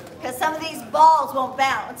 Because some of these balls won't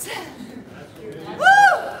bounce.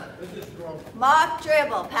 Woo! Mock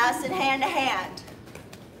dribble. Passing hand to hand.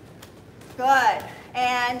 Good.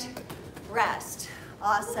 And rest.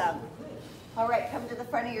 Awesome. All right, come to the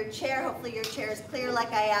front of your chair. Hopefully your chair is clear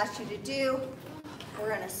like I asked you to do. We're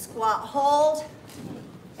going to squat hold.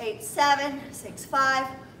 8, 7, 6, 5,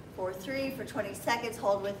 4, 3 for 20 seconds.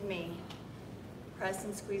 Hold with me. Press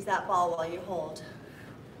and squeeze that ball while you hold.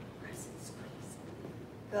 Press and squeeze.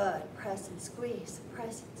 Good. Press and squeeze.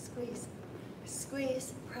 Press and squeeze.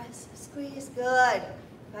 Squeeze. Press. Squeeze. Good.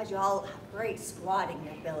 God, you all have great squatting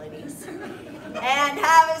abilities. And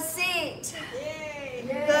have a seat.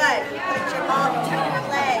 Good. Put your ball between your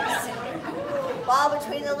legs. Ball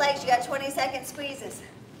between the legs. You got 20 second squeezes.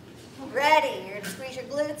 Ready. You're going to squeeze your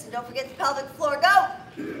glutes and don't forget the pelvic floor. Go.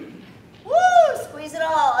 Woo! Squeeze it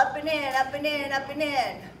all. Up and in, up and in, up and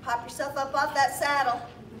in. Pop yourself up off that saddle.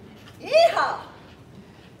 Yeehaw.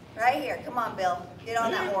 Right here. Come on, Bill. Get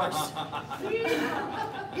on that horse.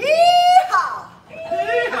 Yeehaw.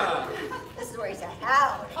 This is where he said,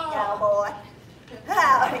 howdy, cowboy.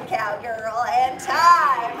 Howdy, cowgirl. And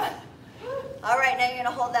time. All right, now you're going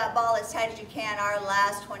to hold that ball as tight as you can. Our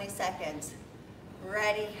last 20 seconds.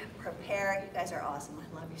 Ready, prepare. You guys are awesome.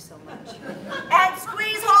 I love you so much. And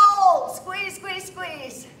squeeze, hold. Squeeze, squeeze,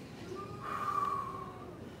 squeeze.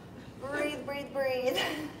 Breathe, breathe, breathe.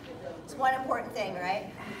 It's one important thing,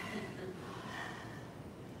 right?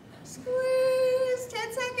 Squeeze,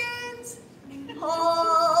 10 seconds.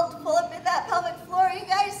 Hold, pull up in that pelvic floor. You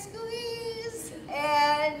guys squeeze.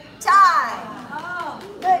 And time.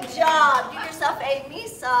 Good job. Give yourself a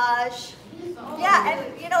massage. Yeah,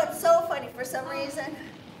 and you know, it's so funny. For some reason,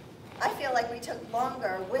 I feel feel like we took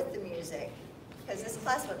longer with the music because this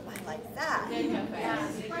class went by like that.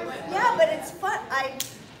 Yeah, but it's fun. It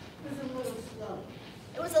was a little slow.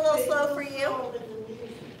 It was a little slow for you?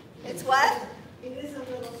 It's what? It is a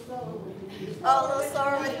little slower with the music. Oh, a little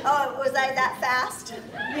slower with, oh, was I that fast?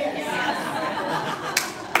 Yes.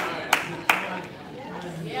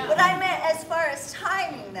 But I meant as far as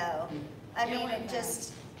timing though. I mean, it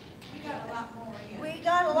just, We got a lot more in. we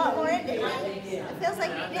got a lot more into it. It feels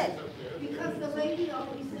like we did. Because the lady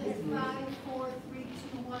always says 5, 4, 3,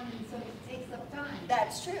 2, 1, and so it takes up time.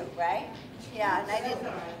 That's true, right? Yeah, and I didn't.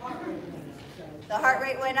 The heart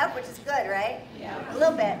rate went up, which is good, right? Yeah. A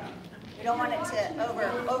little bit. We don't want it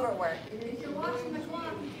to overwork. If you're watching the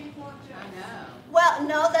clock, you can't watch it. I know. Well,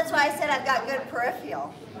 no, that's why I said I've got good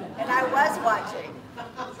peripheral. And I was watching.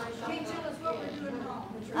 Can you tell us what we're doing wrong?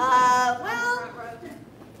 Well,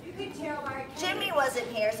 You can tell by. Jimmy wasn't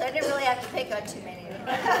here, so I didn't really have to pick on too many.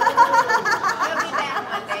 I'll be back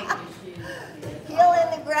Monday. Heel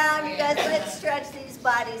in the ground, you guys, let's stretch these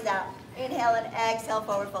bodies out. Inhale and exhale,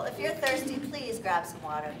 forward fold. If you're thirsty, please grab some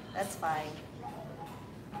water. That's fine.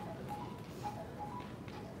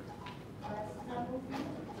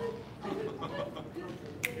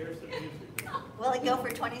 Will it go for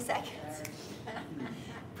 20 seconds?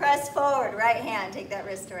 Press forward, right hand, take that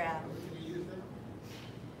wrist around.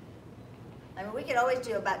 I mean, we could always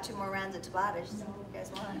do about 2 more rounds of Tabata, if you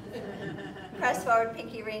guys want. Press forward,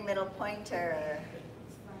 pinky ring, middle pointer.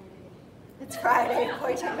 It's Friday,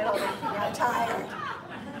 pointer, middle ring, I'm tired.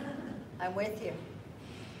 I'm with you.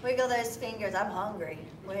 Wiggle those fingers, I'm hungry.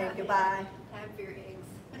 Wave goodbye. Time for your eggs.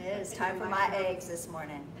 It is time for my eggs this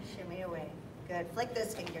morning. Shimmy away. Good. Flick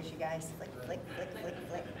those fingers, you guys. Flick, flick, flick, flick,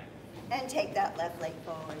 flick. And take that left leg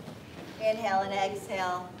forward. Inhale and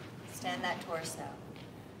exhale. Extend that torso.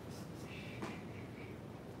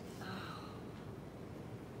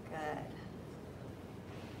 Good.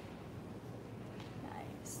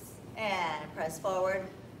 Nice. And press forward.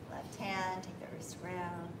 Left hand. Take that wrist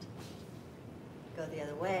around. Go the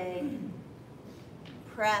other way.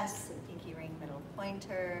 Press and pinky ring, middle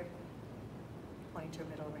pointer. Pointer,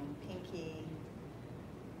 middle ring, pinky.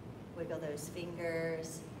 Wiggle those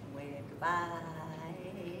fingers. Wave goodbye.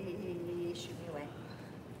 Shoot me away.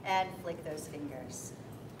 And flick those fingers.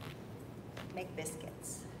 Make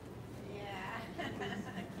biscuits. Yeah.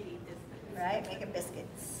 Kitty biscuits. Right? Making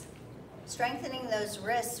biscuits. Strengthening those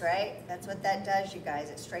wrists, right? That's what that does, you guys.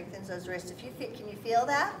 It strengthens those wrists. If you feel, can you feel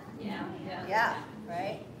that? Yeah. Yeah,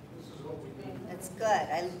 right? It's good.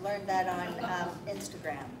 I learned that on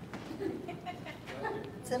Instagram.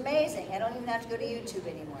 It's amazing. I don't even have to go to YouTube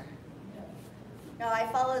anymore. No, I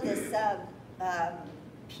follow this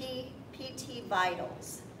PT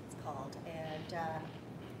Vitals, it's called. And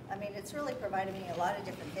I mean, it's really provided me a lot of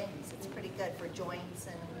different things. It's pretty good for joints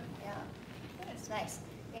and yeah, it's nice.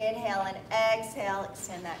 Inhale and exhale,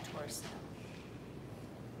 extend that torso.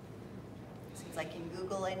 Seems like you can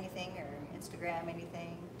Google anything or Instagram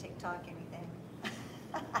anything, TikTok anything.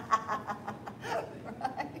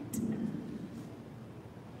 Right.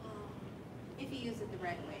 If you use it the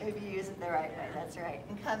right way. If you use it the right way, that's right.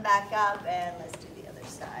 And come back up and let's do the other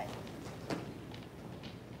side.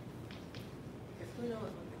 Because who knows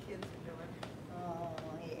what the kids are doing. Oh,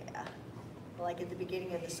 yeah. Like at the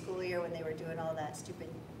beginning of the school year when they were doing all that stupid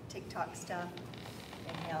TikTok stuff.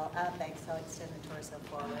 Inhale up, exhale, extend the torso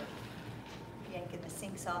forward. Yanking the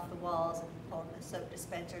sinks off the walls and pulling the soap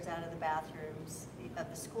dispensers out of the bathrooms of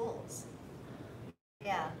the schools.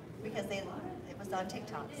 Yeah, because it was on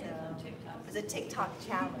TikTok, so it was a TikTok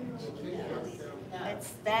challenge.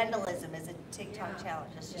 It's vandalism is a TikTok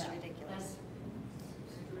challenge. It's just ridiculous.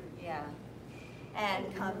 Yeah.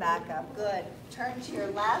 And come back up. Good. Turn to your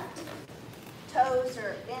left. Toes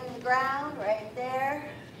are in the ground right there.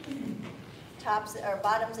 Tops or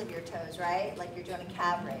bottoms of your toes, right? Like you're doing a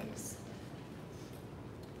calf raise.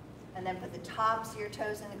 And then put the tops of your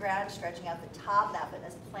toes in the ground, stretching out the top, that one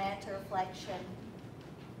is plantar flexion.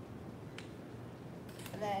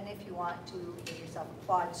 And then if you want to give yourself a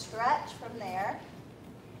quad stretch from there.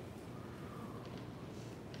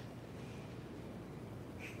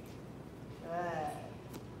 Good.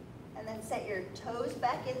 And then set your toes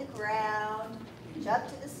back in the ground, reach up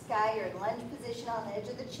to the sky, you're in lunge position on the edge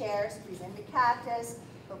of the chair, squeeze into cactus,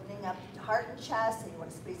 opening up heart and chest, and you want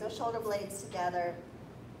to squeeze those shoulder blades together.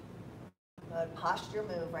 Good, posture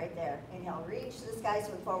move right there. Inhale, reach to the sky,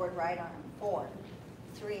 swing forward, right arm. 4,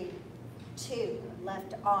 3, 2,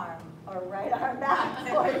 left arm, or right arm back.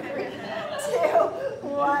 4, 3, 2,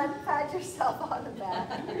 1. Pat yourself on the back.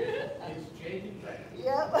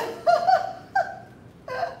 Yep.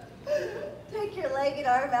 Take Take your leg and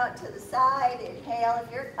arm out to the side. Inhale.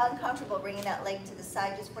 If you're uncomfortable bringing that leg to the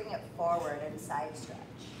side, just bring it forward and side stretch.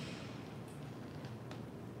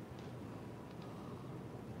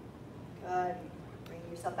 Good. Bring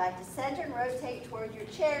yourself back to center and rotate toward your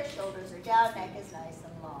chair. Shoulders are down, neck is nice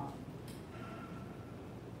and long.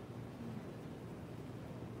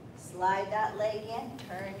 Slide that leg in,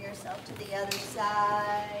 turn yourself to the other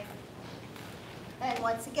side. And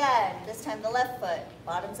once again, this time the left foot,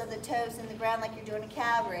 bottoms of the toes in the ground like you're doing a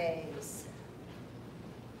calf raise.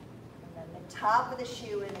 And then the top of the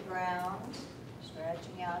shoe in the ground,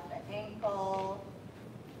 stretching out the ankle,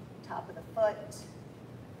 top of the foot,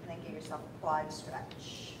 and then give yourself a quad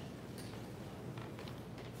stretch.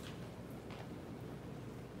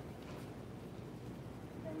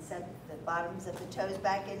 Then set the bottoms of the toes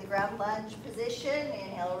back in the ground, lunge position.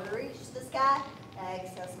 Inhale, reach to the sky.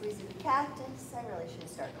 Exhale, squeeze into the cactus. I really should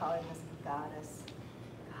start calling this goddess.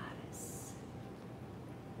 Goddess.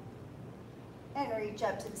 And reach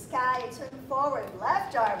up to the sky and swing forward.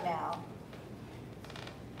 Left arm now.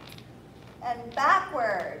 And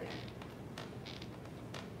backward.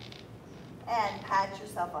 And pat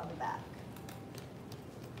yourself on the back.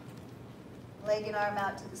 Leg and arm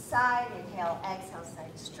out to the side. Inhale, exhale,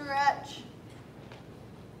 side stretch.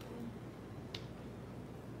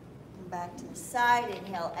 Back to the side.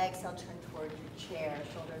 Inhale, exhale, turn toward your chair.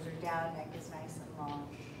 Shoulders are down, neck is nice and long.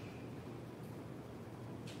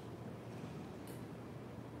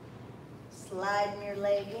 Slide your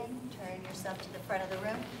leg in, turn yourself to the front of the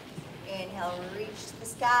room. Inhale, reach to the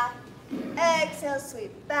sky. Exhale,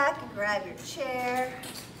 sweep back and grab your chair.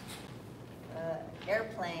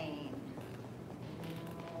 Airplane.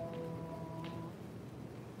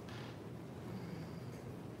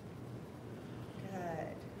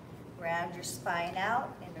 Round your spine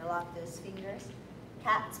out, interlock those fingers.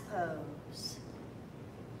 Cat's pose.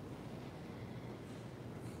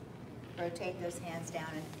 Rotate those hands down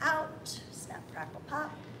and out. Snap, crackle,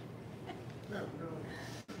 pop.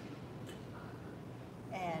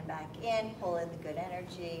 And back in, pull in the good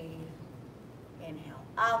energy. Inhale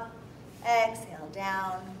up, exhale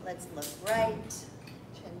down. Let's look right,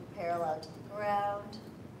 chin parallel to the ground.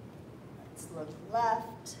 Let's look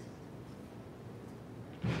left.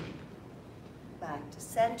 Back to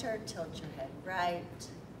center, tilt your head right.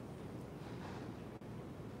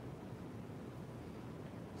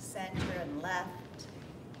 Center and left.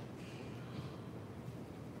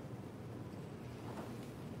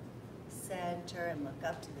 Center and look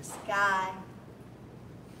up to the sky.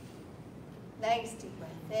 Nice deep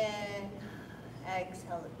breath in.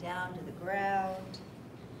 Exhale it down to the ground.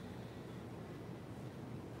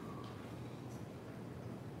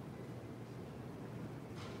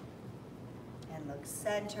 And look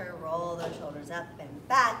center, roll those shoulders up and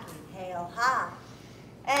back. Inhale high.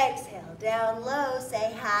 Exhale down low.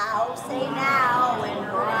 Say how, say now, and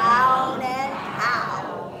round and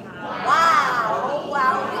how. Wow,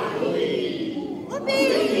 wow,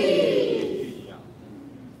 whoopee.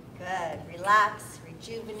 Good, relax,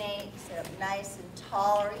 rejuvenate, sit up nice and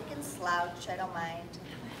tall, or you can slouch, I don't mind.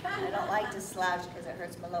 I don't like to slouch because it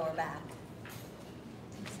hurts my lower back.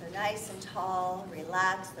 So nice and tall,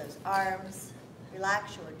 relax those arms.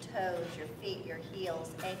 Relax your toes, your feet, your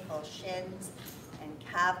heels, ankles, shins, and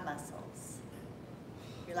calf muscles.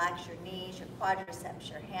 Relax your knees, your quadriceps,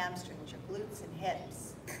 your hamstrings, your glutes and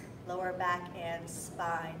hips, lower back and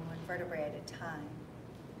spine, one vertebrae at a time.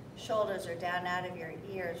 Shoulders are down out of your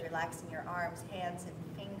ears, relaxing your arms, hands,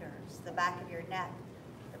 and fingers, the back of your neck,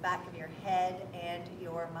 the back of your head, and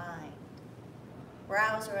your mind.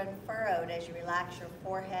 Brows are unfurrowed as you relax your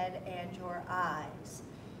forehead and your eyes.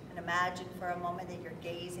 And imagine for a moment that you're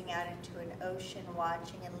gazing out into an ocean,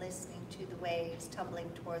 watching and listening to the waves tumbling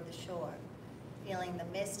toward the shore. Feeling the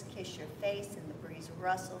mist kiss your face and the breeze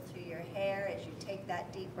rustle through your hair as you take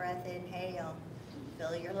that deep breath. Inhale,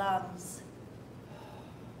 fill your lungs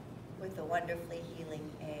with the wonderfully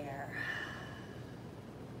healing air.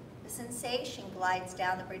 The sensation glides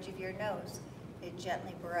down the bridge of your nose. It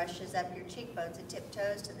gently brushes up your cheekbones and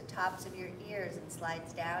tiptoes to the tops of your ears and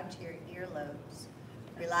slides down to your earlobes.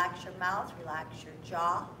 Relax your mouth, relax your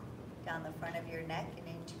jaw, down the front of your neck and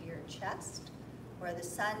into your chest, where the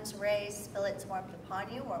sun's rays spill its warmth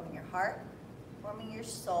upon you, warming your heart, warming your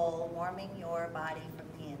soul, warming your body from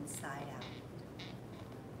the inside out.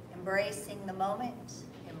 Embracing the moment,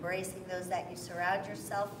 embracing those that you surround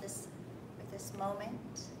yourself with this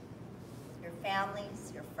moment, your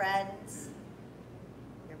families, your friends,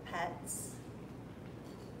 your pets,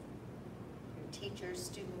 your teachers,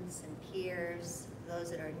 students, and peers,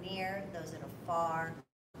 those that are near, those that are far,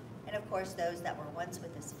 and of course those that were once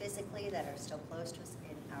with us physically that are still close to us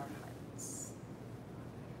in our hearts.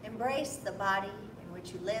 Embrace the body in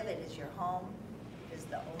which you live. It is your home. It is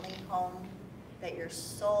the only home that your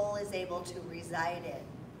soul is able to reside in.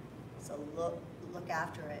 So look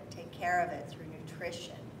after it. Take care of it through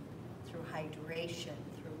nutrition, through hydration,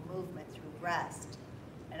 through movement, through rest,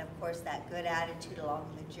 and of course that good attitude along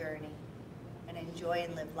the journey. And enjoy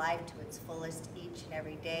and live life to its fullest each and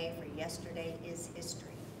every day, for yesterday is history.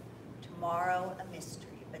 Tomorrow a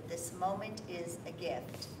mystery, but this moment is a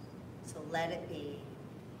gift. So let it be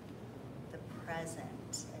the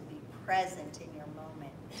present, and be present in your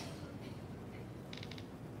moment.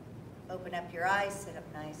 Open up your eyes, sit up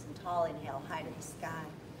nice and tall, inhale high to the sky.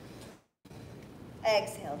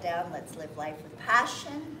 Exhale down, let's live life with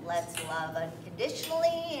passion. Let's love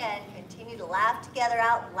unconditionally and continue to laugh together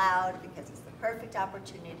out loud, because it's the perfect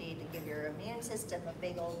opportunity to give your immune system a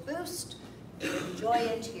big old boost, to bring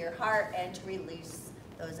joy into your heart, and to release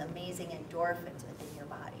those amazing endorphins within your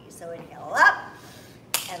body. So inhale up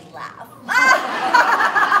and laugh.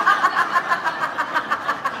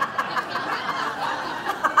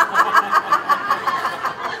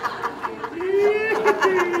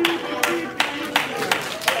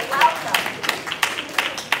 Welcome.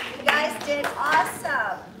 You guys did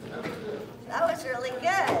awesome. That was really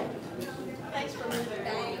good. Thanks for moving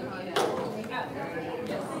down.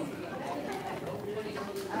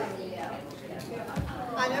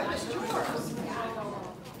 I noticed yours.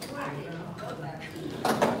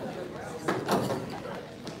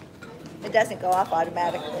 It doesn't go off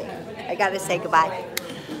automatically. I gotta say goodbye.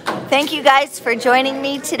 Thank you guys for joining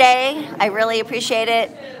me today. I really appreciate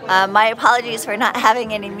it. My apologies for not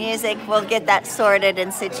having any music. We'll get that sorted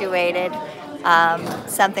and situated.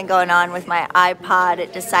 Something going on with my iPod.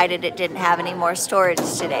 It decided it didn't have any more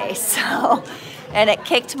storage today, so, and it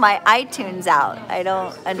kicked my iTunes out. I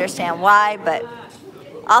don't understand why, but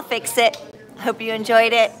I'll fix it. Hope you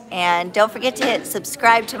enjoyed it, and don't forget to hit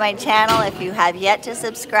subscribe to my channel if you have yet to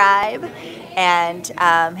subscribe, and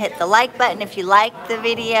hit the like button if you liked the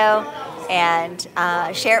video, and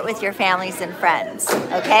share it with your families and friends,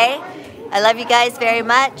 okay? I love you guys very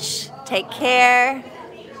much. Take care.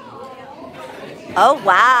 Oh,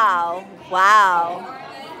 wow. Wow.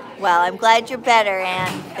 Well, I'm glad you're better,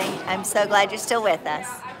 Ann. I'm so glad you're still with us.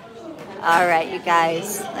 All right, you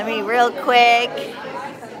guys. Let me real quick.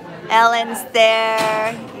 Ellen's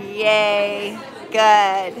there. Yay.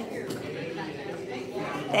 Good.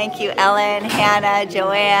 Thank you, Ellen, Hannah,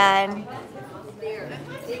 Joanne.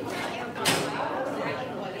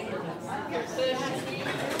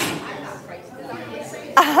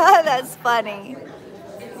 That's funny.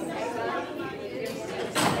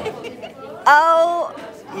 Oh,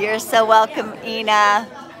 you're so welcome, Ina.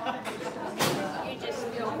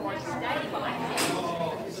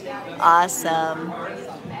 Awesome.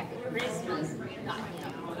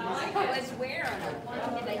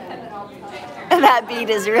 That beat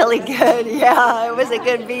is really good. Yeah, it was a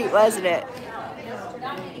good beat, wasn't it?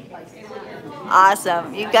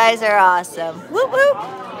 Awesome. You guys are awesome. Whoop, whoop.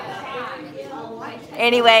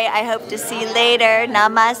 Anyway, I hope to see you later.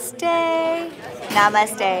 Namaste.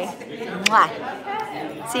 Namaste. Mwah.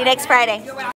 See you next Friday.